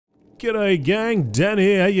G'day gang, Dan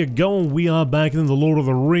here, how you going? We are back in the Lord of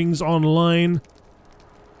the Rings online.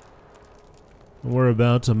 We're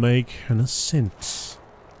about to make an ascent.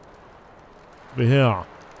 Over here,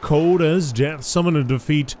 cold as death, summon and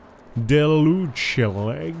defeat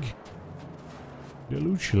Delucheleg.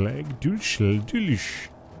 Deluche.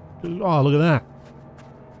 Oh, look at that.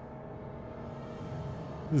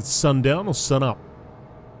 Is it sundown or sun up?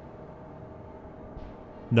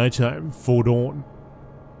 Nighttime, 4 dawn.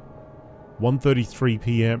 1:33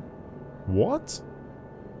 PM. What?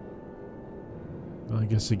 I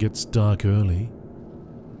guess it gets dark early.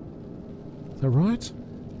 Is that right?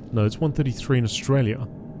 No, it's 1:33 in Australia.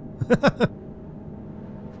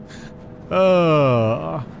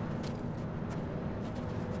 Oh!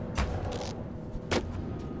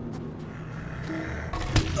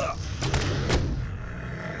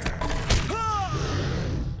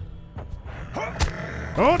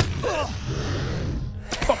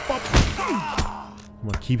 Come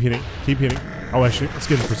on, keep hitting, keep hitting. Oh, actually, let's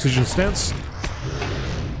get a precision stance.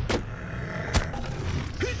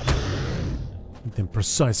 Then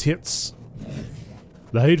precise hits.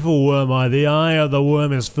 The hateful worm eye. The eye of the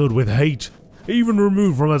worm is filled with hate. Even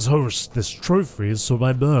removed from its host, this trophy is sold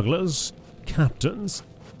by burglars, captains,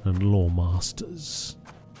 and lawmasters.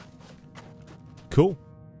 Cool.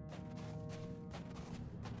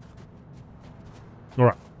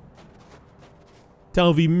 Alright.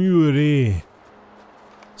 Talvi Muri.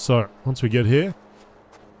 So, once we get here,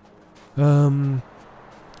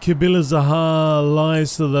 Kibilazahar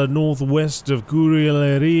lies to the northwest of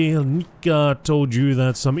Kurileri. Nika told you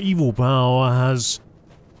that some evil power has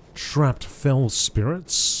trapped fell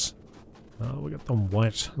spirits. We got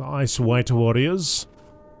the ice white warriors.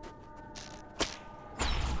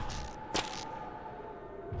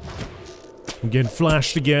 I'm getting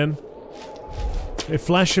flashed again. They're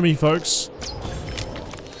flashing me, folks.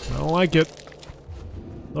 I don't like it.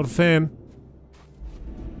 Not a fan.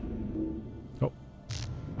 Oh.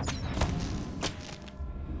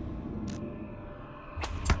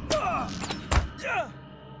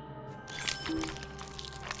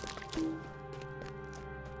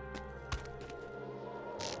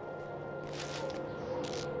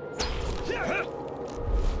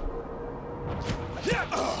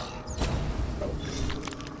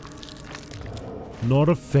 Not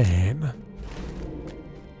a fan.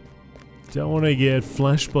 Don't want to get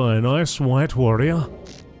flashed by a nice white warrior.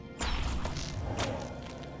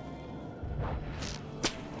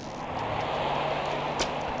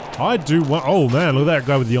 I do oh man, look at that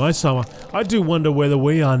guy with the ice armor. I do wonder whether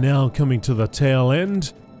we are now coming to the tail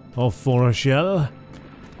end of Foreshell.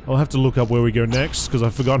 I'll have to look up where we go next, because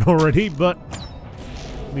I've forgotten already, but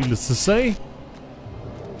needless to say,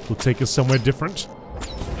 we'll take us somewhere different.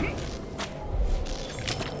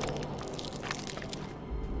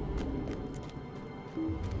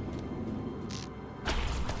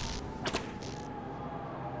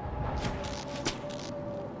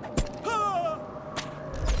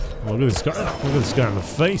 Oh, look at this guy in the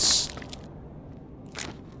face.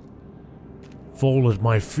 Fall at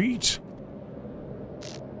my feet.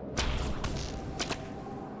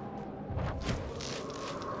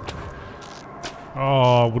 Oh,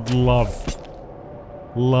 I would love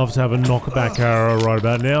to have a knockback arrow right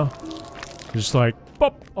about now. Just like,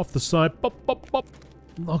 pop, off the side, pop, pop, pop.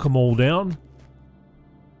 Knock them all down.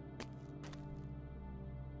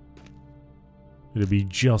 It'd be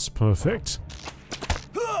just perfect.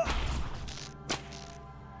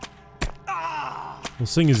 Well,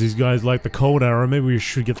 seeing as these guys like the cold arrow, maybe we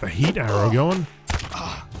should get the heat arrow going.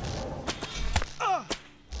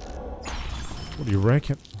 What do you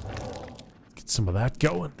reckon? Get some of that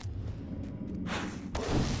going.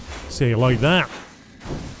 See, you like that?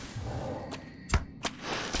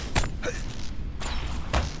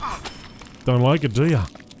 Don't like it, do you?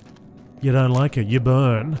 You don't like it, you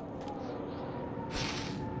burn.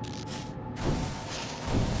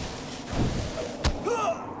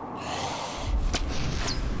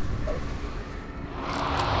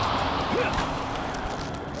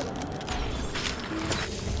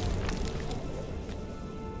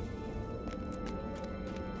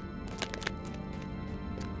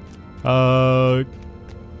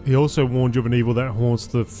 He also warned you of an evil that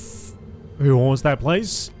haunts who haunts that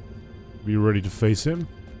place. Be ready to face him.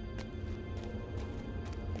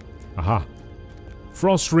 Aha.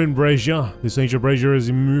 Frostwind brazier. This ancient brazier is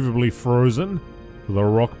immovably frozen with a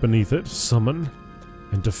rock beneath it. Summon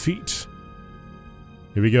and defeat.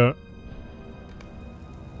 Here we go.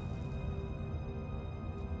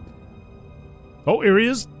 Oh, here he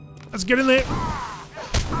is. Let's get in there.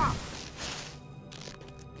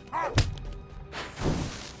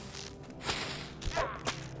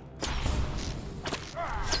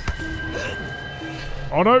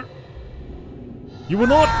 Oh no! You will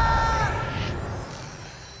not!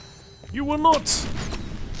 You will not!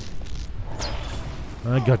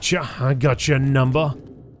 I got your number.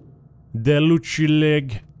 Delucci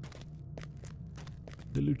leg.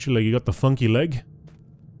 Delucci leg, you got the funky leg.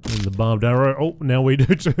 And the barbed arrow. Oh, now we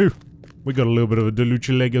do too. We got a little bit of a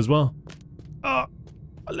Delucci leg as well. Ah,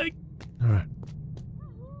 a leg. Alright.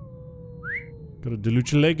 Got a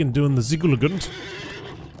Delucci leg and doing the Zigguligund.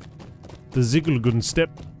 The Zigguligund step.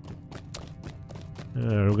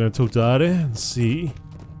 We're gonna talk to Are and see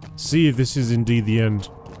if this is indeed the end.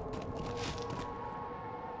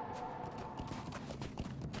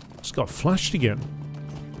 Just got flashed again.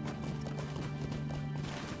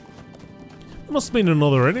 There must have been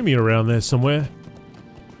another enemy around there somewhere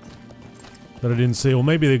that I didn't see, or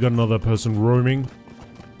maybe they got another person roaming.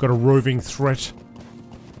 Got a roving threat.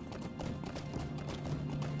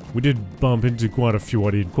 We did bump into quite a few.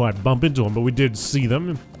 I didn't quite bump into them, but we did see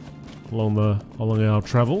them along our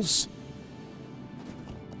travels.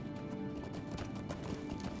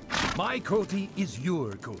 My coatie is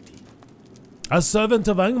your coatie. A servant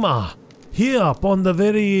of Angmar, here upon the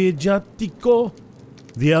very Jatiko.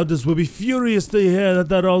 The elders will be furious to hear that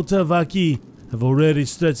the Rotavaki have already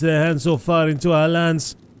stretched their hands so far into our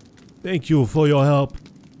lands. Thank you for your help.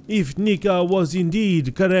 If Nika was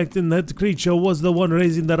indeed correct and that creature was the one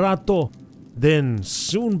raising the Rato, then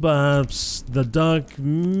soon perhaps the dark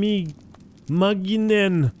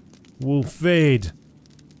Maginen will fade,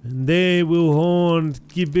 and they will haunt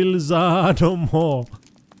Kibilza no more.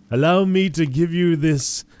 Allow me to give you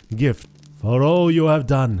this gift for all you have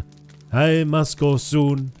done. I must go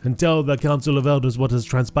soon and tell the Council of Elders what has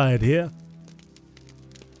transpired here.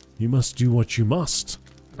 You must do what you must.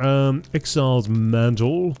 Exile's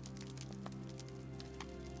Mantle.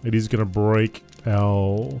 It is gonna break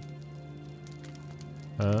our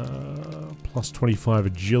plus 25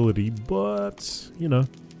 agility, but you know,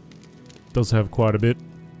 does have quite a bit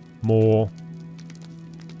more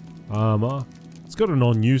armor. It's got a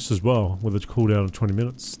non-use as well with a cooldown of 20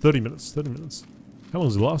 minutes. 30 minutes. 30 minutes. How long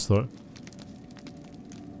does it last though?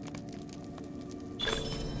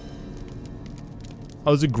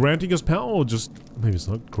 Oh, is it granting us power or just... Maybe it's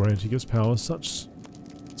not granting us power as such.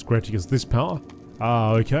 It's granting us this power.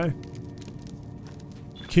 Ah, okay.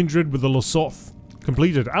 Kindred with the Losoth.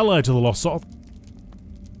 Completed. Ally to the Losoth.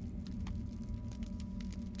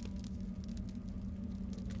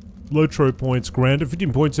 LOTRO points granted.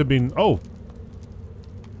 15 points have been... Oh!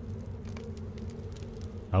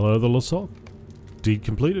 Ally to the Losoth. Deed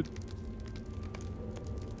completed.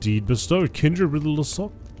 Deed bestowed. Kindred with the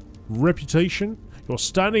Losoth. Reputation. Your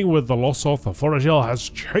standing with the Losoth of Foragel has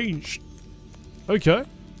changed. Okay.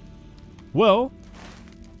 Well,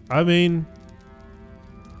 I mean,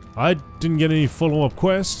 I didn't get any follow-up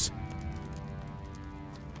quests.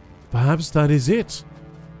 Perhaps that is it.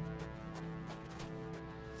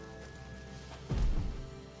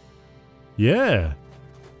 Yeah.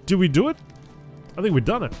 Did we do it? I think we've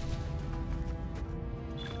done it.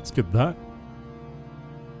 Let's get that.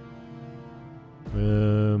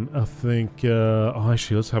 I think,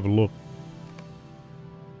 actually, let's have a look.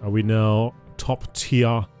 Are we now top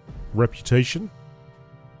tier reputation?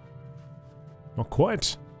 Not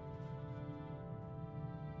quite.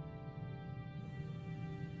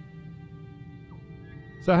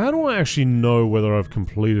 So how do I actually know whether I've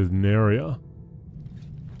completed an area?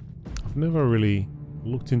 I've never really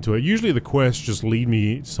looked into it. Usually the quests just lead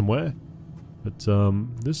me somewhere. But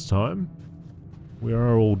this time, we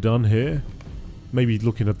are all done here. Maybe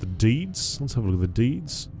looking at the deeds. Let's have a look at the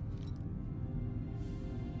deeds.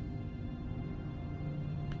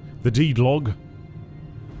 The deed log.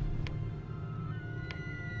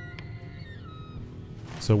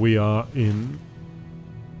 So we are in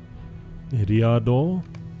Iriado,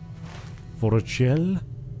 Forachel.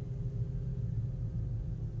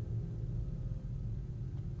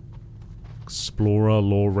 Explorer,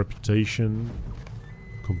 law, reputation.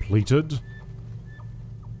 Completed.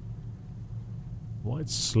 White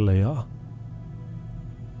Slayer.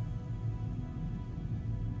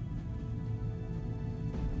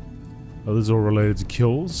 Oh, this is all related to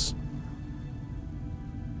kills.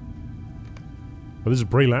 Oh, this is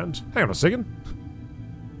Breland. Hang on a second.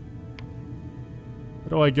 How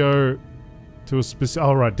do I go to a specific...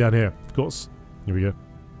 Oh, right, down here. Of course. Here we go.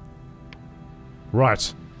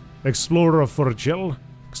 Right. Explorer of Foragel.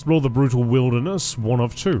 Explore the brutal wilderness. 1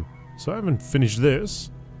 of 2. So I haven't finished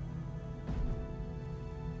this.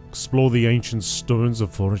 Explore the ancient stones of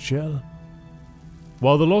Foragel.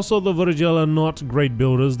 While the Lost of the Foragel are not great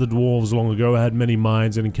builders, the dwarves long ago had many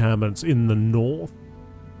mines and encampments in the north.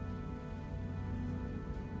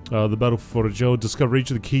 The Battle for Foragel. Discover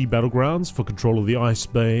each of the key battlegrounds for control of the Ice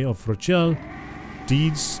Bay of Foragel.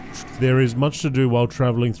 Deeds. There is much to do while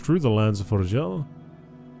traveling through the lands of Foragel.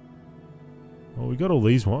 Well, we got all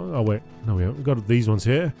these ones. Oh, wait. No, we haven't. We got these ones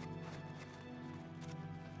here.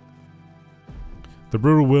 The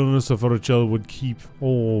brutal wilderness of Foragel would keep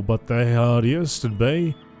all but the hardiest at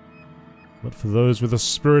bay. But for those with a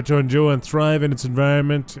spirit to endure and thrive in its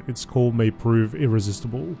environment, its call may prove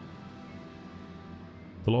irresistible.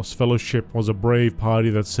 The Lost Fellowship was a brave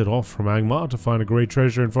party that set off from Angmar to find a great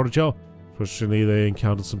treasure in Foragel. Fortunately, they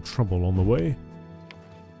encountered some trouble on the way.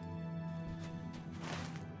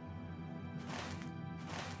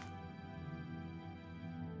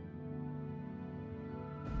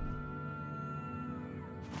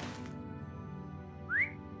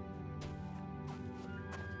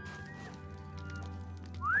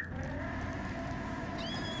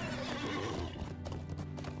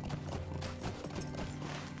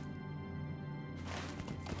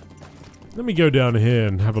 Let me go down here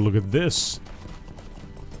and have a look at this.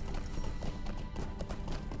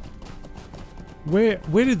 Where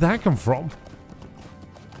did that come from?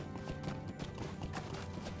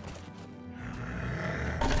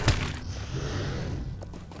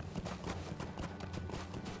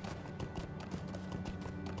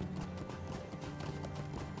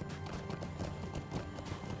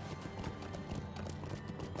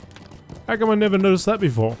 How come I never noticed that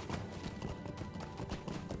before?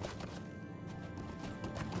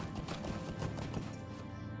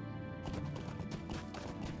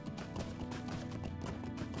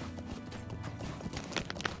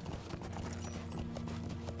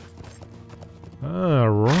 Ah,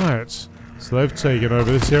 right. So they've taken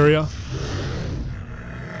over this area.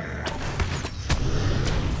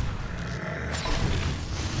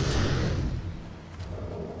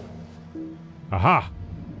 Aha!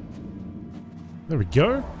 There we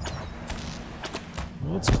go.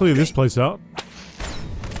 Well, let's clear this place out.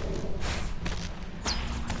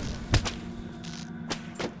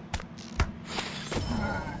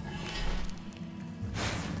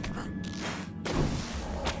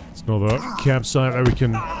 It's another campsite that we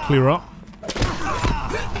can clear up.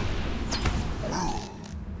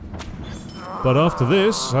 But after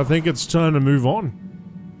this, I think it's time to move on.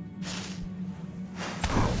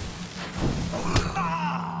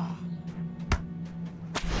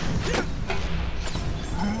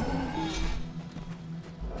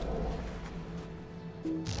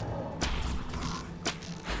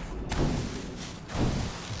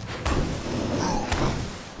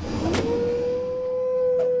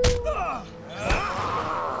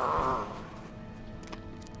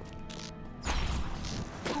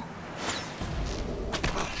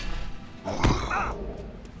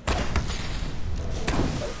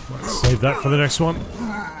 Save that for the next one.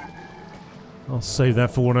 I'll save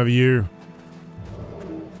that for one of you.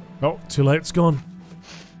 Oh, too late, it's gone.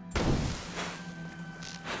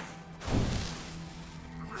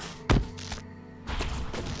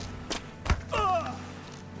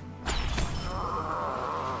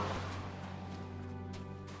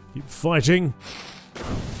 Keep fighting.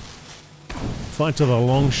 Fight to the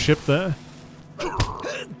long ship there.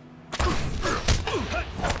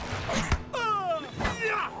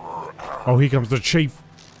 Oh, here comes the chief.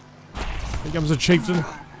 Here comes the chieftain.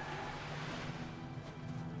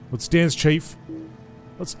 Let's dance, chief.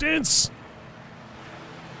 Let's dance.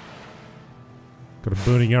 Got a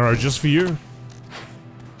burning arrow just for you.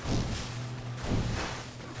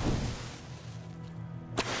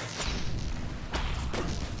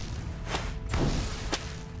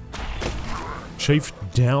 Chief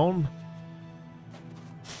down.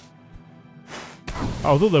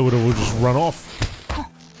 Oh, I thought they would have just run off.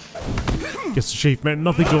 Guess the chief meant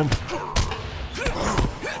nothing to him.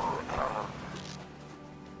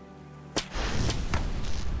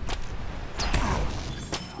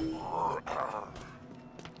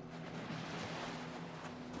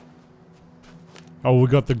 Oh, we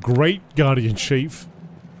got the Great Guardian Chief.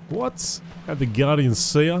 What? Had the Guardian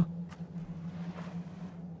Seer?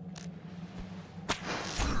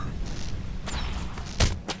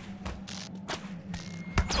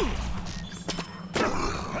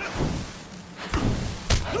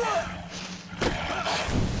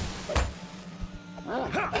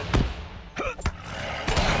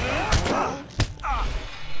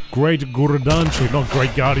 Great Guradan Chief, not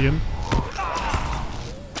Great Guardian.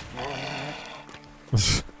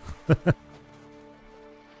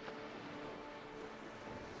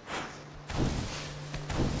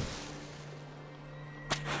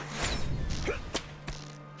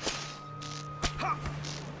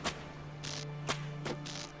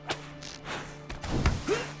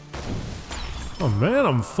 Oh man,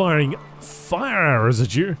 I'm firing fire arrows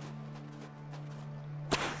at you.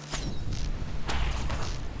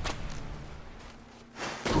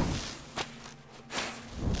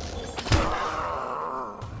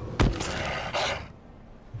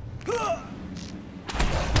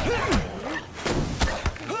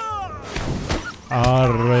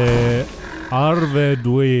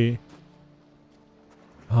 Arvedui.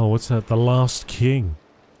 Oh, what's that? The Last King.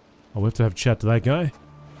 Oh, we have to have a chat to that guy.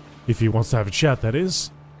 If he wants to have a chat, that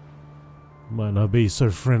is. Might not be so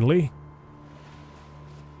friendly.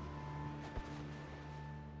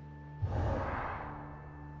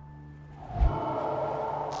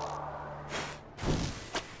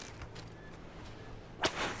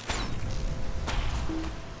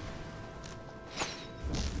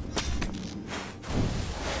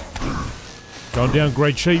 Going down,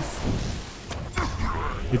 Great Chief.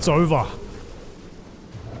 It's over.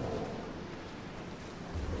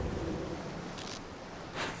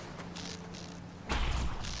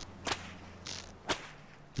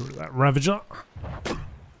 Get rid of that Ravager. Let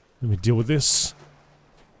me deal with this.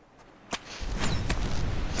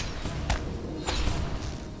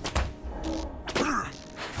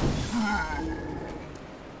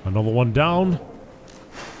 Another one down.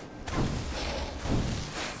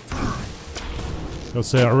 Gotta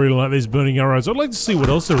say, I really like these burning arrows. I'd like to see what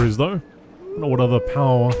else there is, though. I don't know what other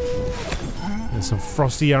power. There's some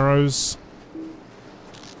frosty arrows.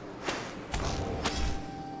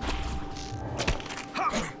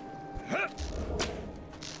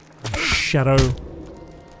 Shadow.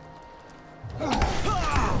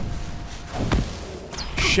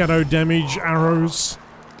 Shadow damage arrows.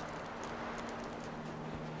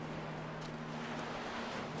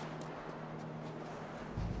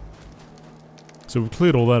 So we've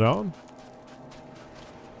cleared all that out.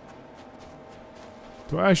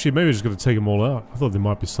 Do I actually, maybe I'm just going to take them all out. I thought there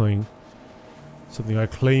might be something I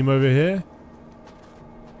claim over here.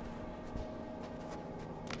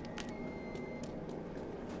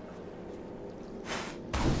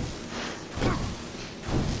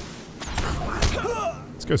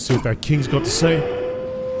 Let's go see what that king's got to say.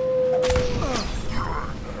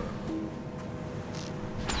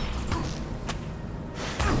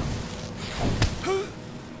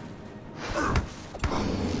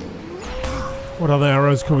 What other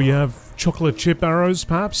arrows can we have? Chocolate chip arrows,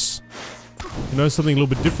 perhaps? You know, something a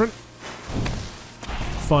little bit different?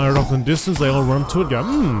 Fire it off in the distance, they all run to it and go,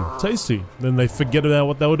 mmm, tasty. Then they forget about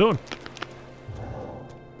what they were doing.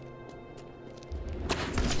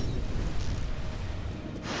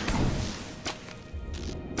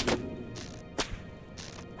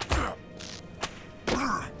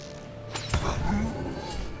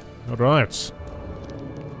 Alright.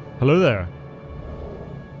 Hello there.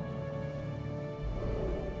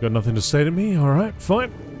 Got nothing to say to me? Alright,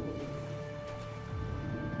 fine.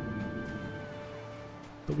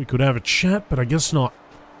 Thought we could have a chat, but I guess not.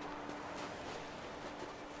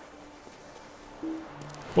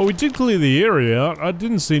 Well, we did clear the area out. I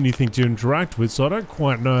didn't see anything to interact with, so I don't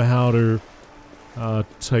quite know how to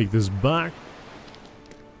take this back.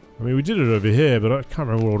 I mean, we did it over here, but I can't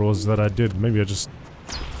remember what it was that I did. Maybe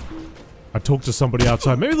I talked to somebody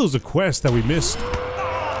outside. Maybe there was a quest that we missed.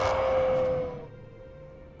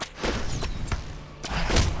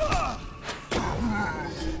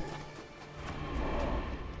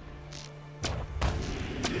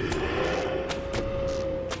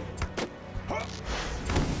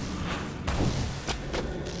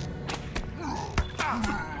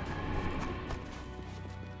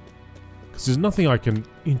 There's nothing I can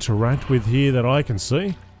interact with here that I can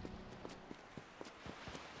see.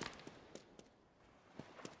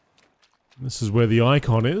 This is where the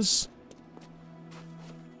icon is.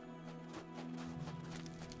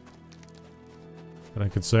 And I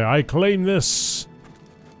can say, I claim this.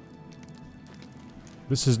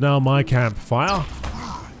 This is now my campfire.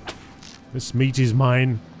 This meat is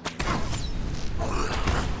mine.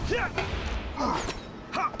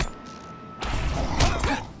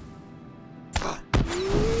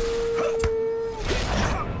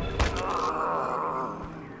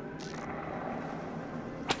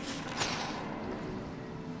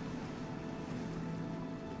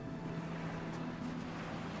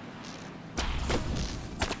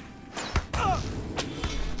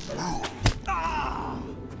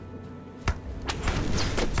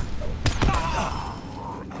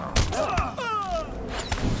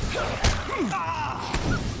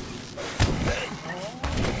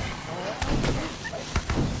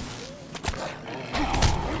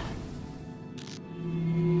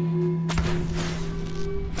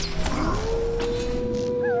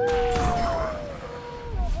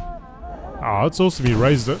 Oh, it's awesome you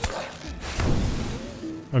raised it.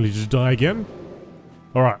 Only to die again.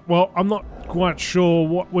 Alright, well, I'm not quite sure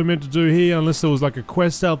what we're meant to do here unless there was like a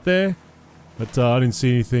quest out there. But I didn't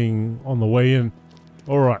see anything on the way in.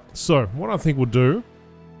 Alright, so what I think we'll do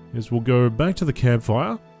is we'll go back to the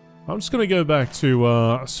campfire. I'm just going to go back to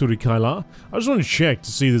Surikaila. I just want to check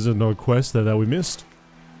to see if there's another quest there that we missed.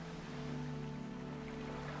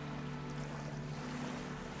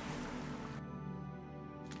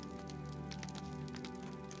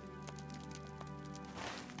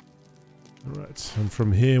 Alright, and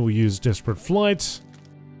from here we'll use Desperate Flight.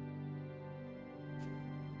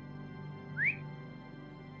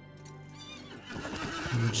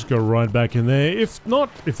 We'll just go right back in there. If not,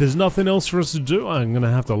 if there's nothing else for us to do, I'm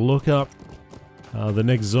gonna have to look up the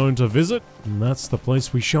next zone to visit, and that's the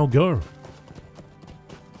place we shall go.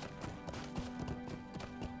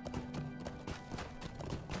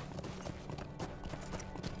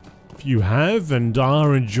 If you have and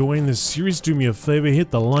are enjoying this series, do me a favor,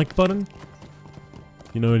 hit the like button.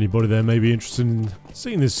 You know anybody that may be interested in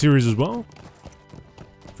seeing this series as well,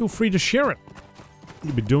 feel free to share it.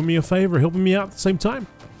 You'll be doing me a favor, helping me out at the same time.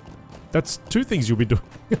 That's two things you'll be doing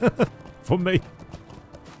for me.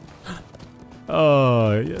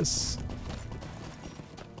 Oh, yes.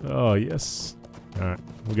 Oh, yes. Alright,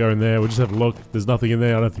 we'll go in there, we'll just have a look. There's nothing in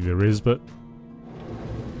there, I don't think there is, but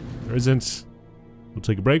there isn't. We'll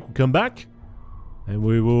take a break, we'll come back, and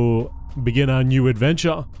we will begin our new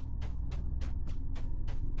adventure.